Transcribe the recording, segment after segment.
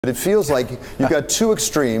But it feels like you've got two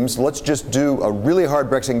extremes. Let's just do a really hard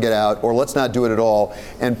Brexit and get out, or let's not do it at all.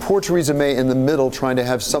 And poor Theresa May in the middle trying to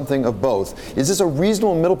have something of both. Is this a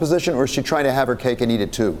reasonable middle position, or is she trying to have her cake and eat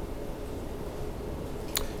it too?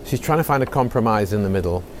 She's trying to find a compromise in the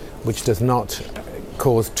middle, which does not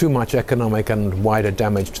cause too much economic and wider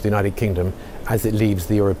damage to the United Kingdom as it leaves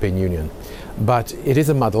the European Union. But it is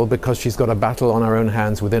a muddle because she's got a battle on her own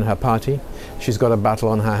hands within her party. She's got a battle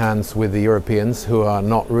on her hands with the Europeans, who are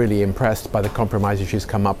not really impressed by the compromises she's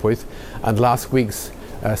come up with. And last week's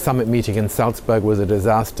summit meeting in Salzburg was a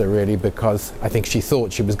disaster, really, because I think she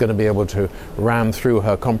thought she was going to be able to ram through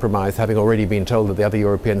her compromise, having already been told that the other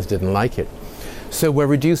Europeans didn't like it. So we're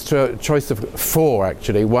reduced to a choice of four,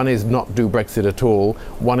 actually. One is not do Brexit at all.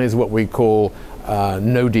 One is what we call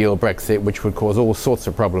no-deal Brexit, which would cause all sorts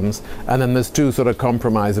of problems. And then there's two sort of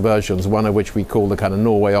compromise versions, one of which we call the kind of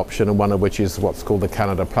Norway option and one of which is what's called the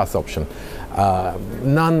Canada Plus option.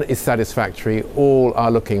 None is satisfactory. All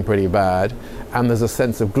are looking pretty bad. And there's a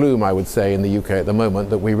sense of gloom, I would say, in the UK at the moment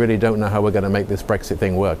that we really don't know how we're going to make this Brexit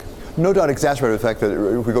thing work. No doubt exacerbated the fact that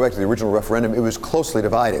if we go back to the original referendum, it was closely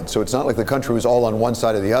divided. So it's not like the country was all on one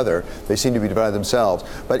side or the other. They seem to be divided themselves.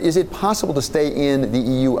 But is it possible to stay in the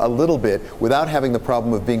EU a little bit without having the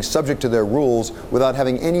problem of being subject to their rules, without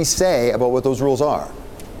having any say about what those rules are?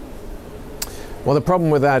 Well, the problem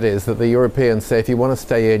with that is that the Europeans say if you want to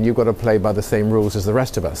stay in, you've got to play by the same rules as the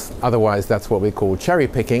rest of us. Otherwise, that's what we call cherry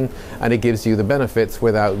picking, and it gives you the benefits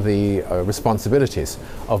without the responsibilities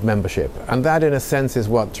of membership. And that, in a sense, is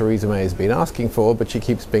what Theresa May has been asking for, but she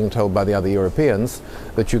keeps being told by the other Europeans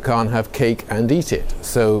that you can't have cake and eat it.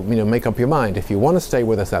 So, make up your mind. If you want to stay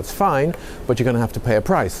with us, that's fine, but you're going to have to pay a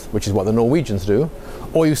price, which is what the Norwegians do.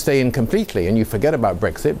 Or you stay in completely and you forget about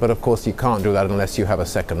Brexit, but of course you can't do that unless you have a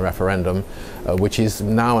second referendum, which is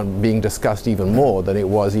now being discussed even more than it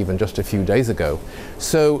was even just a few days ago.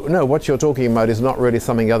 So, no, what you're talking about is not really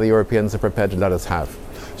something other Europeans are prepared to let us have.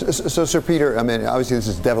 So, Sir Peter, obviously this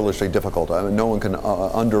is devilishly difficult. No one can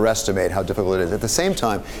underestimate how difficult it is. At the same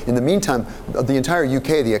time, in the meantime, the entire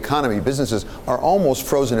UK, the economy, businesses are almost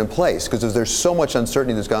frozen in place because there's so much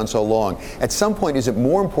uncertainty that's gone so long. At some point, is it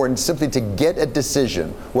more important simply to get a decision,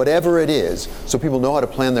 whatever it is, so people know how to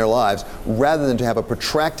plan their lives, rather than to have a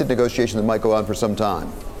protracted negotiation that might go on for some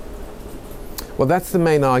time? Well, that's the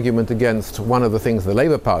main argument against one of the things the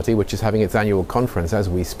Labour Party, which is having its annual conference as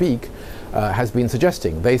we speak, has been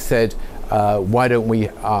suggesting. They said, why don't we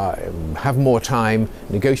have more time,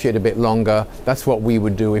 negotiate a bit longer? That's what we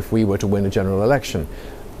would do if we were to win a general election.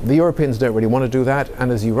 The Europeans don't really want to do that,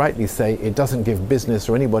 and as you rightly say, it doesn't give business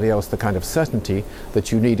or anybody else the kind of certainty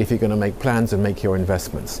that you need if you're going to make plans and make your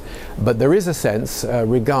investments. But there is a sense,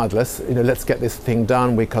 regardless, let's get this thing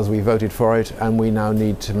done because we voted for it and we now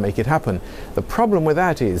need to make it happen. The problem with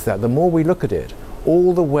that is that the more we look at it,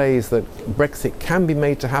 all the ways that Brexit can be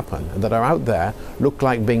made to happen that are out there look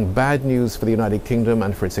like being bad news for the United Kingdom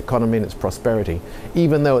and for its economy and its prosperity,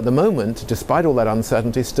 even though at the moment, despite all that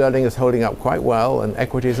uncertainty, sterling is holding up quite well and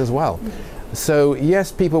equities as well. So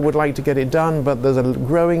yes, people would like to get it done, but there's a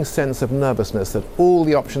growing sense of nervousness that all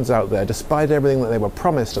the options out there, despite everything that they were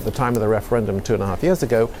promised at the time of the referendum 2.5 years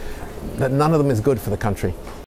ago, that none of them is good for the country.